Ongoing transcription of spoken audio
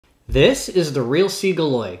This is the Realsee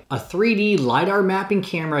Galois, a 3D Lidar mapping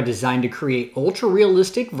camera designed to create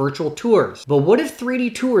ultra-realistic virtual tours. But what if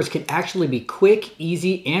 3D tours could actually be quick,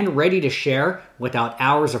 easy, and ready to share without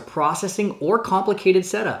hours of processing or complicated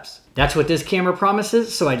setups? That's what this camera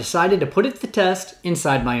promises, so I decided to put it to the test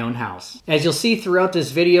inside my own house. As you'll see throughout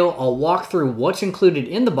this video, I'll walk through what's included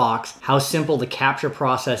in the box, how simple the capture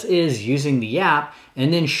process is using the app,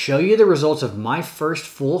 and then show you the results of my first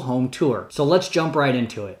full home tour. So let's jump right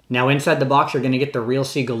into it. Now inside the box, you're gonna get the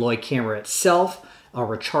Realsee Galois camera itself, a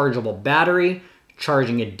rechargeable battery,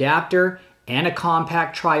 charging adapter, and a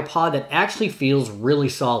compact tripod that actually feels really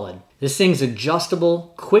solid. This thing's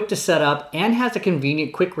adjustable, quick to set up, and has a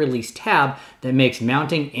convenient quick release tab that makes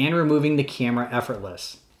mounting and removing the camera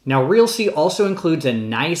effortless. Now Realsee also includes a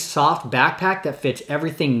nice soft backpack that fits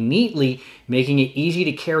everything neatly, making it easy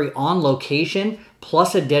to carry on location,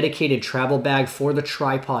 plus a dedicated travel bag for the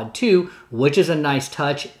tripod too, which is a nice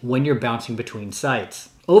touch when you're bouncing between sites.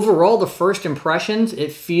 Overall, the first impressions,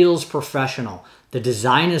 it feels professional. The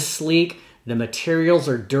design is sleek, the materials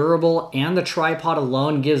are durable, and the tripod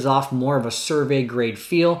alone gives off more of a survey grade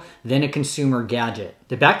feel than a consumer gadget.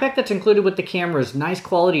 The backpack that's included with the camera is nice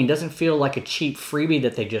quality and doesn't feel like a cheap freebie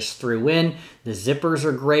that they just threw in. The zippers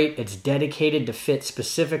are great. It's dedicated to fit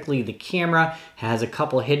specifically the camera. Has a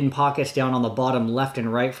couple hidden pockets down on the bottom left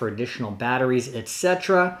and right for additional batteries,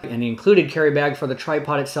 etc. And the included carry bag for the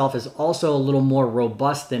tripod itself is also a little more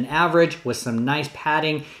robust than average with some nice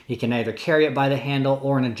padding. You can either carry it by the handle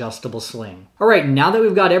or an adjustable sling. All right, now that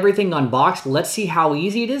we've got everything unboxed, let's see how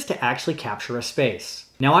easy it is to actually capture a space.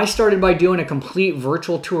 Now I started by doing a complete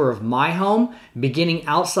virtual tour of my home, beginning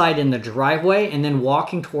outside in the driveway and then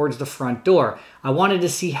walking towards the front door. I wanted to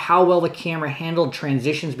see how well the camera handled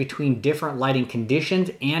transitions between different lighting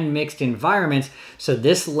conditions and mixed environments, so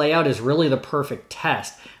this layout is really the perfect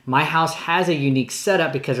test. My house has a unique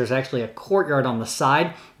setup because there's actually a courtyard on the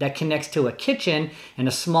side that connects to a kitchen and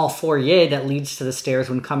a small foyer that leads to the stairs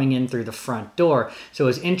when coming in through the front door. So it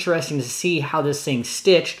was interesting to see how this thing's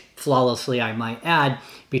stitched, flawlessly I might add,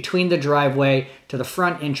 between the driveway to the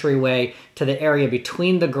front entryway to the area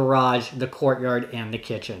between the garage, the courtyard, and the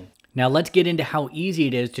kitchen. Now let's get into how easy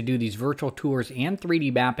it is to do these virtual tours and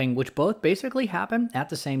 3D mapping, which both basically happen at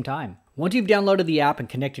the same time. Once you've downloaded the app and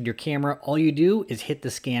connected your camera, all you do is hit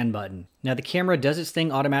the scan button. Now the camera does its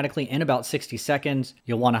thing automatically in about 60 seconds.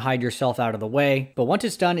 You'll want to hide yourself out of the way, but once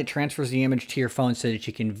it's done, it transfers the image to your phone so that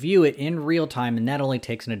you can view it in real time, and that only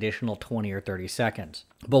takes an additional 20 or 30 seconds.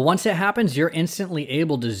 But once it happens, you're instantly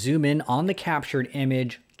able to zoom in on the captured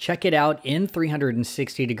image, check it out in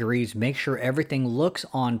 360 degrees, make sure everything looks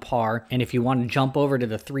on par. And if you want to jump over to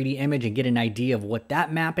the 3D image and get an idea of what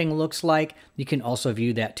that mapping looks like, you can also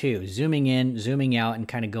view that too, zooming in, zooming out, and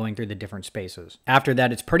kind of going through the different spaces. After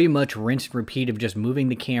that, it's pretty much rinse and repeat of just moving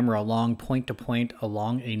the camera along point to point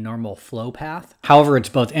along a normal flow path. However, it's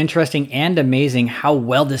both interesting and amazing how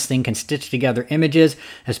well this thing can stitch together images,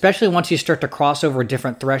 especially once you start to cross over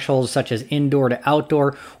different thresholds such as indoor to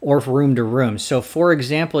outdoor or room to room. So for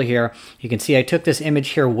example, here, you can see I took this image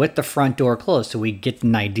here with the front door closed so we get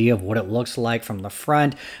an idea of what it looks like from the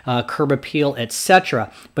front, curb appeal, etc.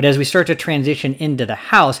 But as we start to transition into the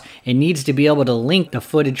house, it needs to be able to link the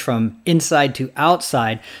footage from inside to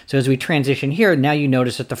outside. So as we transition here, now you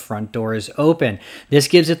notice that the front door is open. This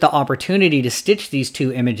gives it the opportunity to stitch these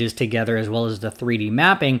two images together as well as the 3D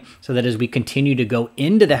mapping, so that as we continue to go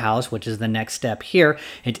into the house, which is the next step here,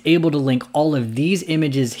 it's able to link all of these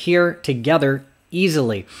images here together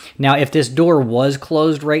easily. Now, if this door was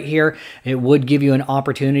closed right here, it would give you an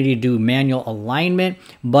opportunity to do manual alignment,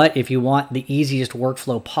 but if you want the easiest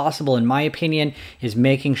workflow possible, in my opinion, is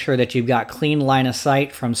making sure that you've got clean line of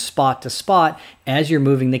sight from spot to spot as you're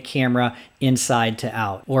moving the camera inside to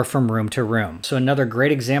out or from room to room. So another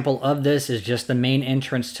great example of this is just the main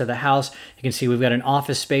entrance to the house. You can see we've got an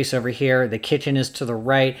office space over here, the kitchen is to the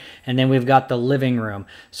right, and then we've got the living room.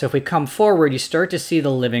 So if we come forward, you start to see the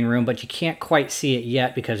living room, but you can't quite see it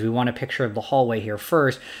yet because we want a picture of the hallway here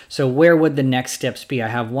first. So where would the next steps be? I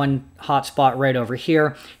have one hot spot right over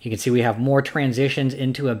here. You can see we have more transitions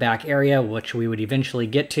into a back area, which we would eventually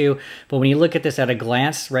get to. But when you look at this at a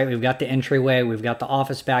glance, right, we've got the entryway, we've got the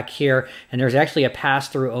office back here, and there's actually a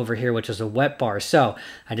pass-through over here, which is a wet bar. So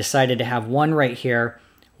I decided to have one right here,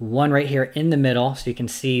 one right here in the middle, so you can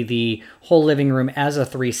see the whole living room as a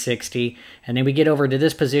 360. And then we get over to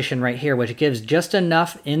this position right here, which gives just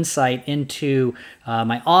enough insight into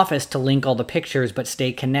my office to link all the pictures, but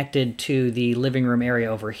stay connected to the living room area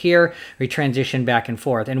over here. We transition back and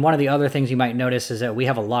forth. And one of the other things you might notice is that we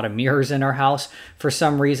have a lot of mirrors in our house for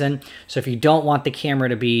some reason. So if you don't want the camera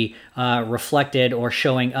to be reflected or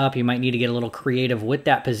showing up, you might need to get a little creative with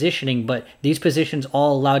that positioning. But these positions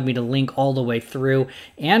all allowed me to link all the way through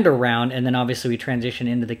and around. And then obviously we transition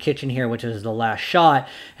into the kitchen here, which is the last shot.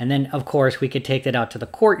 And then of course we could take that out to the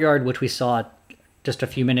courtyard, which we saw just a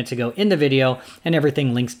few minutes ago in the video, and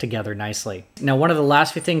everything links together nicely. Now, one of the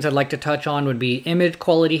last few things I'd like to touch on would be image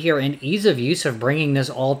quality here and ease of use of bringing this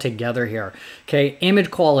all together here. Okay,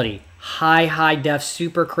 image quality. High def,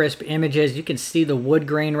 super crisp images. You can see the wood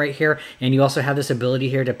grain right here, and you also have this ability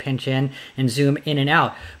here to pinch in and zoom in and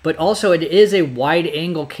out. But also it is a wide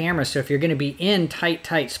angle camera, so if you're gonna be in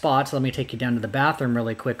tight spots, let me take you down to the bathroom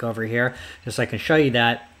really quick over here, just so I can show you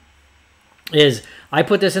that, is I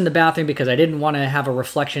put this in the bathroom because I didn't want to have a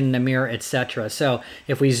reflection in the mirror, etc. So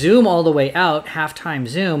if we zoom all the way out, half-time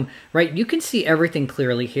zoom, right, you can see everything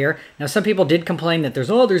clearly here. Now, some people did complain that there's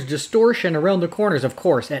distortion around the corners. Of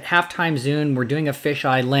course, at half-time zoom, we're doing a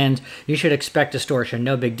fisheye lens. You should expect distortion,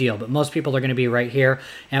 no big deal. But most people are going to be right here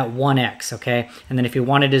at 1x, okay? And then if you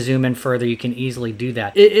wanted to zoom in further, you can easily do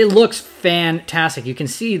that. It looks fantastic. You can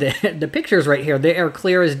see the pictures right here. They are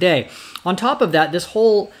clear as day. On top of that, this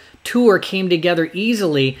whole tour came together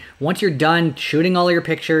easily. Once you're done shooting all your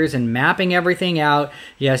pictures and mapping everything out,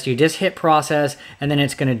 yes, you just hit process and then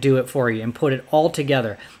it's going to do it for you and put it all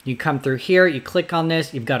together. You come through here, you click on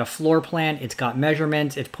this, you've got a floor plan, it's got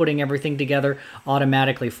measurements, it's putting everything together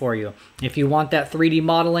automatically for you. If you want that 3D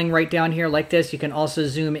modeling right down here like this, you can also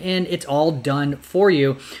zoom in. It's all done for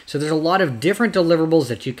you. So there's a lot of different deliverables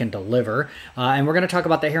that you can deliver. And we're going to talk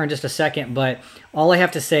about that here in just a second, but all I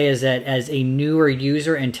have to say is that as a newer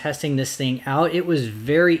user and testing this thing out, it was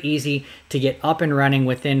very easy to get up and running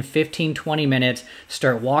within 15-20 minutes,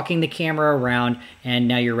 start walking the camera around, and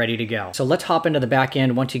now you're ready to go. So let's hop into the back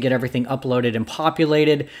end once you get everything uploaded and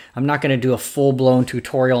populated. I'm not going to do a full-blown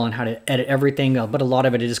tutorial on how to edit everything, but a lot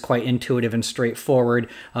of it is quite intuitive and straightforward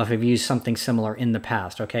if you've used something similar in the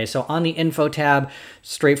past. Okay, so on the info tab,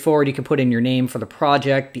 straightforward, you can put in your name for the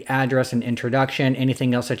project, the address and introduction,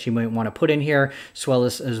 anything else that you might want to put in here, as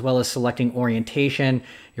well as selecting orientation,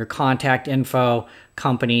 your contact info,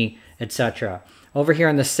 company, etc. Over here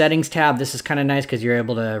in the settings tab, this is kind of nice because you're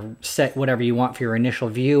able to set whatever you want for your initial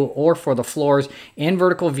view or for the floors, and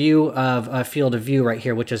vertical view of a field of view right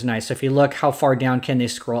here, which is nice. So if you look, how far down can they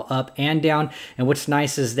scroll up and down? And what's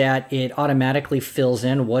nice is that it automatically fills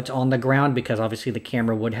in what's on the ground because obviously the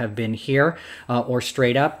camera would have been here or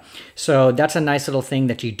straight up. So that's a nice little thing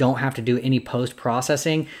that you don't have to do any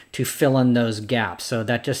post-processing to fill in those gaps. So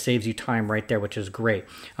that just saves you time right there, which is great.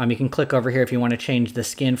 You can click over here if you want to change the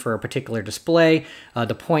skin for a particular display.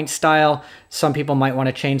 The point style, some people might want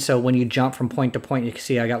to change, so when you jump from point to point, you can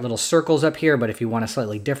see I got little circles up here, but if you want a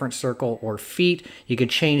slightly different circle or feet, you could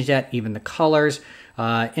change that, even the colors.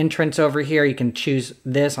 Entrance over here, you can choose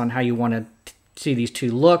this on how you want to see these two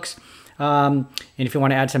looks. And if you want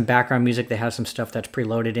to add some background music, they have some stuff that's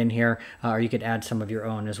preloaded in here, or you could add some of your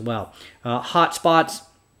own as well. Hotspots.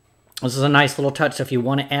 This is a nice little touch, so if you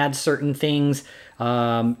want to add certain things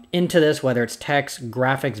into this, whether it's text,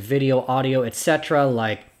 graphics, video, audio, etc.,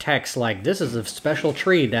 like text like this is a special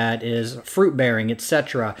tree that is fruit bearing,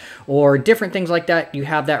 etc., or different things like that, you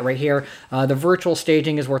have that right here. The virtual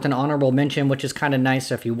staging is worth an honorable mention, which is kind of nice.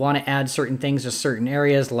 So if you want to add certain things to certain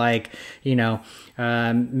areas, like, you know,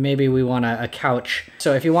 maybe we want a couch.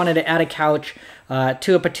 So if you wanted to add a couch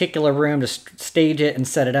to a particular room to stage it and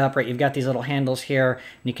set it up, right, you've got these little handles here,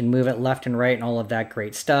 and you can move it left and right and all of that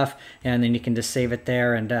great stuff, and then you can just save it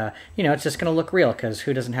there, and you know, it's just going to look real, because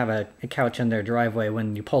who doesn't have a couch in their driveway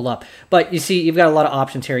when you pull up? But you see, you've got a lot of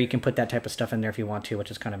options here. You can put that type of stuff in there if you want to,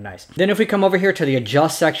 which is kind of nice. Then if we come over here to the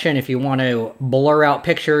adjust section, if you want to blur out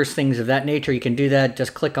pictures, things of that nature, you can do that.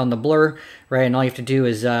 Just click on the blur, right, and all you have to do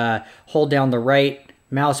is hold down the right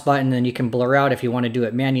mouse button, and you can blur out if you want to do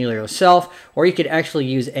it manually yourself, or you could actually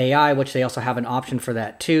use AI, which they also have an option for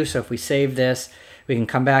that too. So if we save this, we can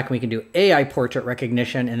come back and we can do AI portrait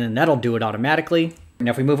recognition, and then that'll do it automatically.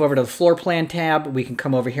 Now if we move over to the floor plan tab, we can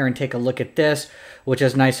come over here and take a look at this, which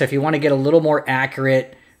is nice. So if you want to get a little more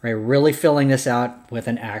accurate right? Really filling this out with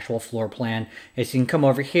an actual floor plan. As you can come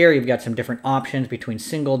over here, you've got some different options between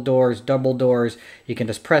single doors, double doors. You can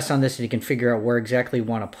just press on this and you can figure out where exactly you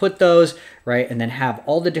want to put those, right? And then have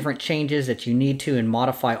all the different changes that you need to and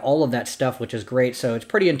modify all of that stuff, which is great. So it's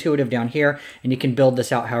pretty intuitive down here, and you can build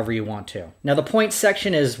this out however you want to. Now the points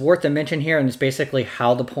section is worth a mention here, and it's basically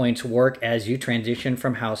how the points work as you transition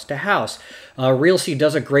from house to house. Realsee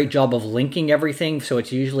does a great job of linking everything, so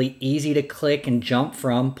it's usually easy to click and jump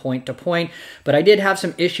from point to point. But I did have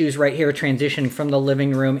some issues right here transitioning from the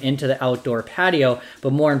living room into the outdoor patio,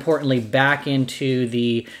 but more importantly back into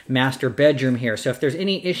the master bedroom here. So if there's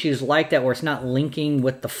any issues like that where it's not linking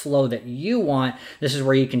with the flow that you want, this is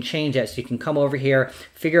where you can change that. So you can come over here,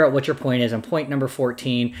 figure out what your point is. On point number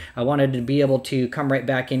 14, I wanted to be able to come right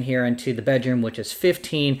back in here into the bedroom, which is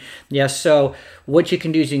 15. Yes, so what you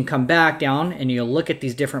can do is you can come back down and you'll look at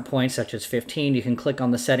these different points such as 15. You can click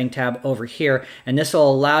on the setting tab over here, and this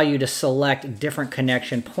will allow you to select different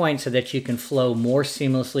connection points so that you can flow more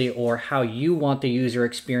seamlessly or how you want the user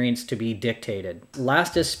experience to be dictated.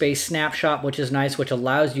 Last is space snapshot, which is nice, which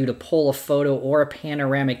allows you to pull a photo or a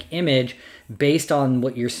panoramic image based on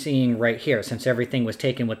what you're seeing right here. Since everything was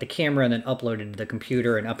taken with the camera and then uploaded to the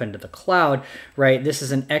computer and up into the cloud, right? This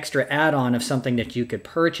is an extra add-on of something that you could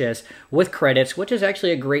purchase with credits, which is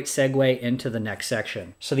actually a great segue into the next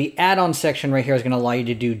section. So the add-on section right here is going to allow you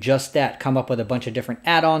to do just that, come up with a bunch of different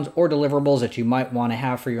add-ons or deliverables that you might want to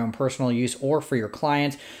have for your own personal use or for your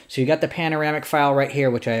clients. So you got the panoramic file right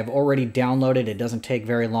here, which I have already downloaded. It doesn't take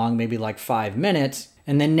very long, maybe like 5 minutes.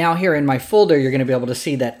 And then now here in my folder, you're going to be able to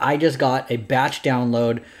see that I just got a batch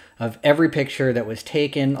download of every picture that was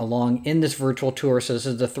taken along in this virtual tour. So this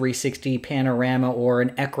is the 360 panorama or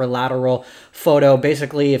an equilateral photo.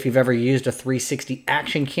 Basically, if you've ever used a 360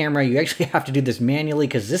 action camera, you actually have to do this manually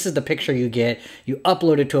because this is the picture you get. You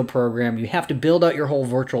upload it to a program. You have to build out your whole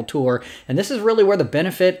virtual tour. And this is really where the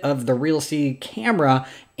benefit of the Realsee camera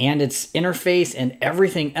and its interface and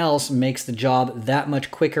everything else makes the job that much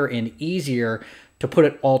quicker and easier to put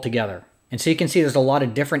it all together. And so you can see there's a lot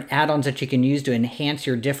of different add-ons that you can use to enhance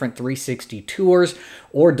your different 360 tours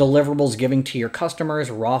or deliverables giving to your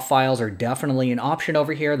customers. Raw files are definitely an option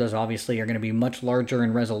over here. Those obviously are going to be much larger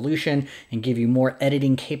in resolution and give you more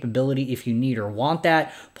editing capability if you need or want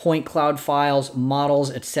that. Point cloud files,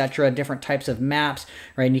 models, etc., different types of maps,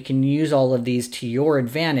 right? And you can use all of these to your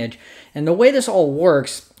advantage. And the way this all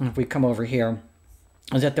works, if we come over here,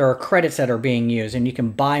 is that there are credits that are being used and you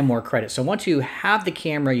can buy more credits. So once you have the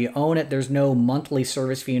camera, you own it, there's no monthly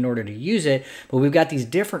service fee in order to use it, but we've got these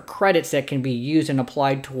different credits that can be used and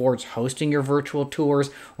applied towards hosting your virtual tours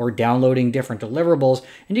or downloading different deliverables.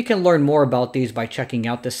 And you can learn more about these by checking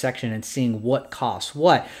out this section and seeing what costs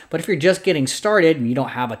what. But if you're just getting started and you don't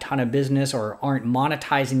have a ton of business or aren't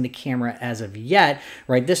monetizing the camera as of yet,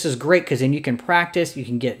 right, this is great because then you can practice, you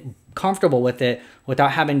can get comfortable with it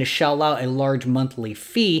without having to shell out a large monthly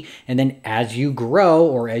fee. And then as you grow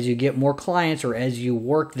or as you get more clients or as you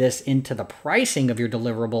work this into the pricing of your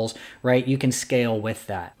deliverables, right, you can scale with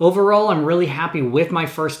that. Overall, I'm really happy with my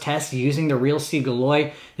first test using the Realsee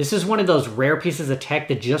Galois. This is one of those rare pieces of tech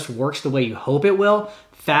that just works the way you hope it will.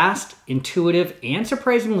 Fast, intuitive, and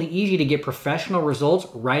surprisingly easy to get professional results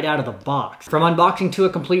right out of the box. From unboxing to a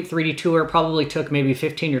complete 3D tour, it probably took maybe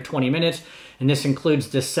 15 or 20 minutes. And this includes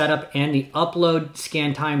the setup and the upload.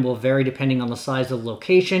 Scan time will vary depending on the size of the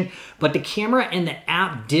location, but the camera and the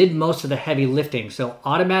app did most of the heavy lifting. So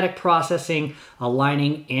automatic processing,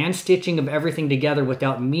 aligning, and stitching of everything together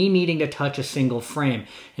without me needing to touch a single frame.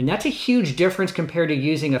 And that's a huge difference compared to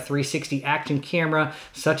using a 360 action camera,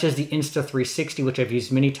 such as the Insta360, which I've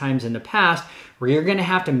used many times in the past, where you're gonna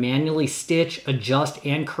have to manually stitch, adjust,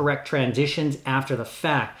 and correct transitions after the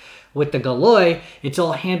fact. With the Galois, it's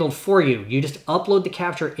all handled for you. You just upload the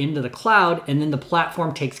capture into the cloud and then the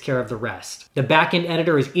platform takes care of the rest. The backend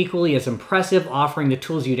editor is equally as impressive, offering the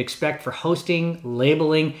tools you'd expect for hosting,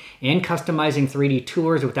 labeling, and customizing 3D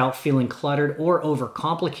tours without feeling cluttered or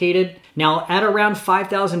overcomplicated. Now, at around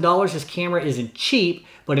 $5,000, this camera isn't cheap,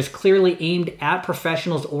 but it's clearly aimed at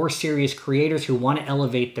professionals or serious creators who want to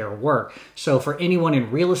elevate their work. So for anyone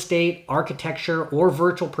in real estate, architecture, or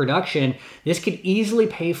virtual production, this could easily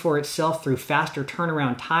pay for itself through faster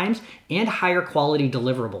turnaround times and higher quality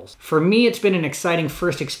deliverables. For me, it's been an exciting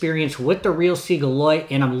first experience with the Realsee Galois,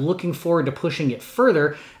 and I'm looking forward to pushing it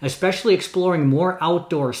further, especially exploring more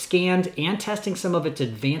outdoor scans and testing some of its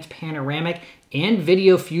advanced panoramic and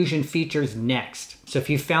video fusion features next. So if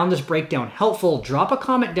you found this breakdown helpful, drop a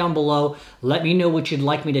comment down below. Let me know what you'd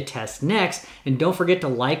like me to test next. And don't forget to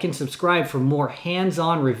like and subscribe for more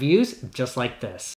hands-on reviews just like this.